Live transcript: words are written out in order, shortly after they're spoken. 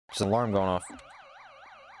There's an alarm going off.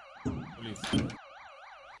 Police.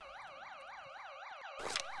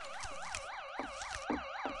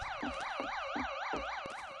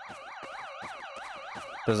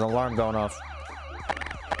 There's an alarm going off.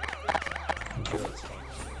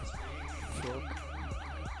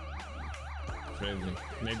 Crazy.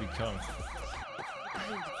 Maybe come.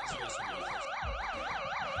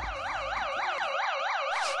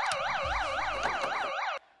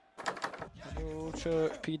 Hello,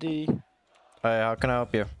 Church PD. Hey, how can I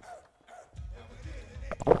help you?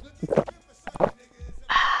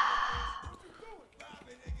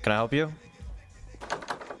 Can I help you?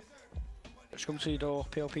 Just come to your door,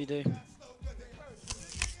 PLPD.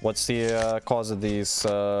 What's the cause of these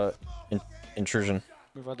intrusion?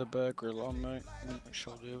 We've had a burglary alarm, mate. Make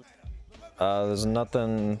sure I do. There's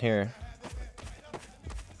nothing here.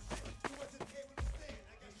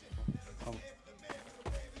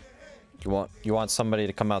 You want somebody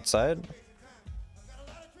to come outside?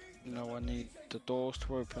 No, I need the doors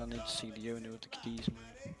to open. I need to see the owner with the keys,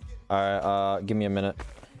 mate. Alright, give me a minute.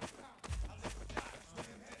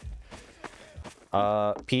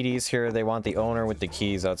 PD's here, they want the owner with the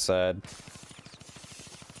keys outside.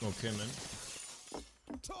 Okay, man.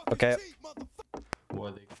 Okay. Who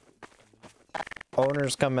are they?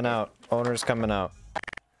 Owner's coming out. Owner's coming out.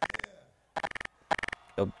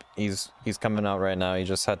 He's coming out right now. He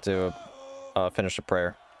just had to finish a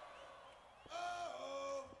prayer.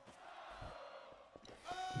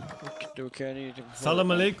 Okay, I need to... Salam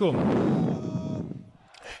alaikum.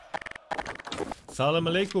 Salam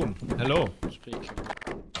alaikum. Hello. Speaking.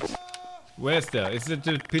 Where's there? Is it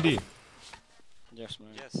the PD? Yes,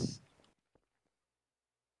 mate. Yes.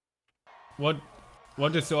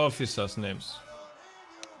 What is the officer's names?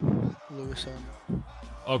 Lewis,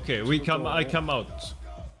 Okay, I come out.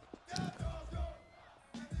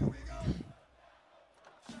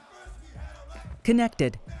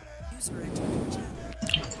 Connected.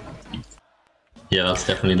 Yeah, that's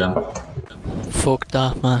definitely them. Fuck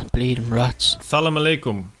that, man. Bleeding rats. Salam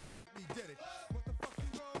alaikum.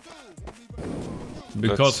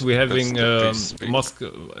 Because we're having mosque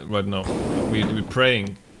right now. We're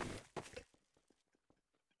praying.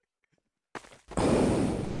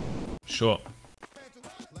 Sure.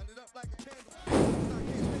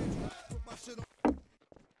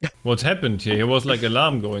 What happened here? Here was like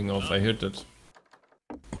alarm going off. I heard it.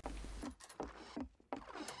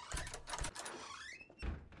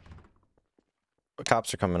 The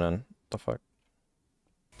cops are coming in. The fuck?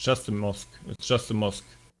 Just a mosque. It's just a mosque.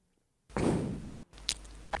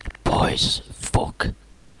 Boys, fuck.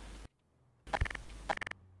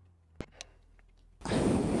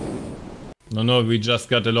 No, we just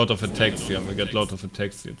got a lot of attacks here. We got a lot of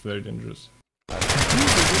attacks here. It's very dangerous.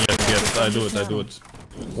 Yes, I do it.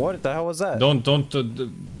 What the hell was that? Don't point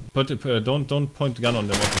the gun on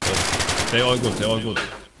them. Officers. They're all good.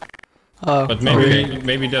 Oh. But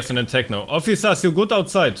maybe there's an attack now. Officers, you're good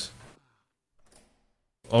outside.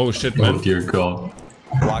 Oh shit, man. Oh dear god.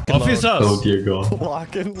 Lock and Officers! load. Oh dear god.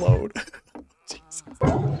 Lock and load.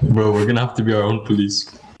 Bro, we're gonna have to be our own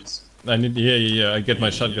police. I need, yeah, I get my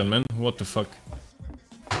shotgun, man. What the fuck?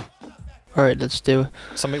 Alright, let's do it.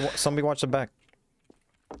 Somebody watch the back.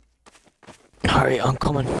 Alright, I'm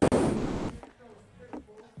coming.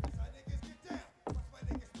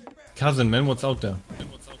 Cousin, man, what's out there?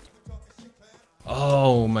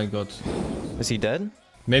 Oh my god. Is he dead?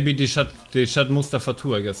 Maybe they shot Mustafa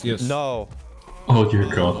too, I guess, yes. No. Oh dear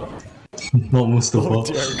god. Not Mustafa. Oh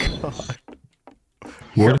dear god.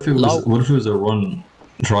 What if it was a run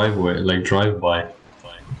drive-by?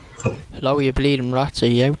 Hello, you bleeding rats, are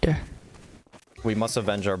you out there? We must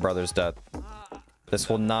avenge our brother's death. This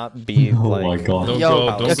will not be Oh like... my god. Don't Yo, go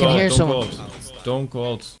out, I don't can go hear out, someone. don't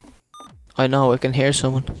go out. I know, I can hear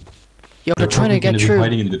someone. Yo, they're trying probably to get gonna be through.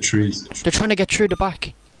 hiding in the trees. They're trying to get through the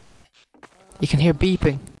back. You can hear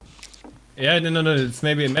beeping. Yeah, no, it's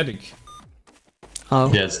maybe a medic.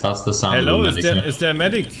 Oh. Yes, that's the sound. Hello, of the is there a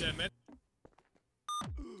medic?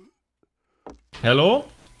 Hello?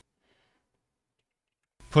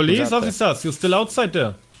 Police out there? officers, you still outside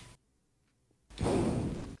there?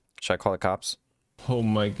 Should I call the cops? Oh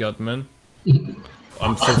my god, man.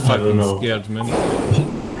 I'm so don't fucking know. scared, man.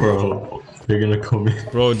 Bro, they're gonna come in.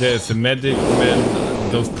 Bro, there's a medic,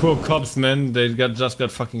 man. Those poor cops, man. They just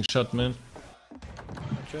got fucking shot, man.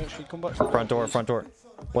 Church, you come back. Front door.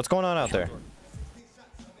 What's going on out there?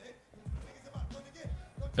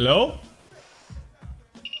 Hello?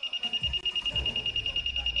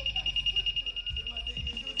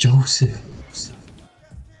 Joseph.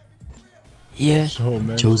 Yeah. Oh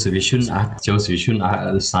man. Joseph, you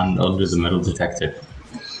shouldn't stand under the metal detector.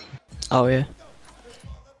 Oh, yeah.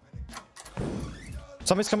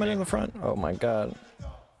 Somebody's coming in the front. Oh my god.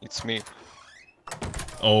 It's me.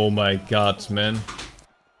 Oh my god, man.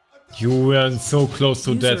 You were so close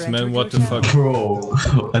to death, man. What the fuck? Bro,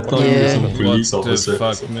 I thought you were some police What officer. the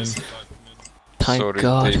fuck, man? Thank Sorry,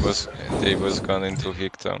 God. they was gone into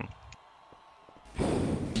Hicktown.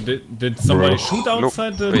 Did somebody Bro. shoot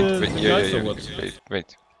outside the Yeah, guys or what?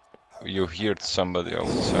 wait. You heard somebody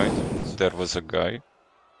outside. There was a guy,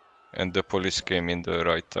 and the police came in the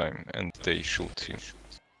right time, and they shoot him.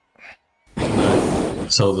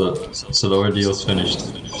 So the ordeal's finished.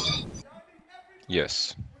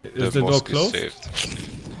 Yes. Is the door mosque closed? saved.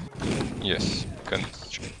 Yes. Can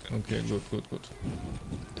check. Okay, good.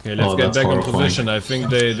 Okay, let's get that's back in horrifying. position. I think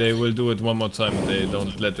they will do it one more time. They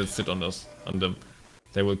don't let it sit on them.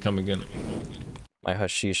 They will come again. My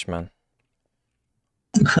hashish, man.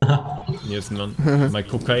 Yes, man. My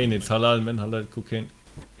cocaine, it's halal, man. Halal cocaine.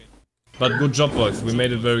 But good job, boys. We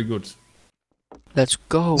made it very good. Let's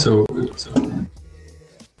go. So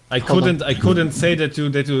I couldn't say that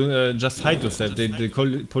you just hide yourself.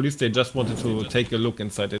 The police, they just wanted to take a look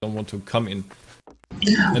inside. They don't want to come in.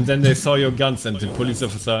 And then they saw your guns, and the police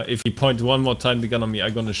officer, if he points one more time the gun on me,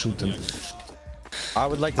 I'm gonna shoot him. I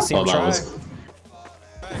would like to see him that try. was.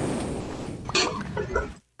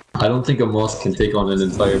 I don't think a mosque can take on an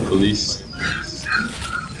entire police That's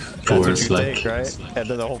force. what you Like think, right? And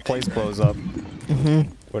then the whole place blows up.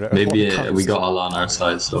 Whatever. maybe we got Allah on our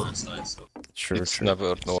side, so. True, It's true.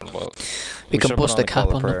 never normal. We can should've bust put the on cap call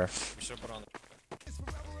on of them. prayer.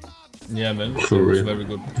 Yeah, man. For It was real. very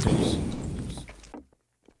good.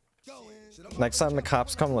 Next time the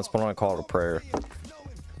cops come, let's put on a call to prayer.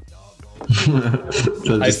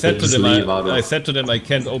 I said to them, I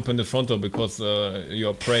can't open the front door because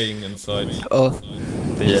you're praying inside. Oh,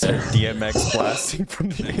 They just heard DMX blasting from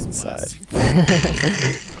the inside.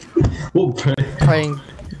 We'll pray.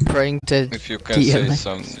 praying to If you can say DMX.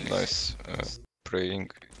 some nice praying.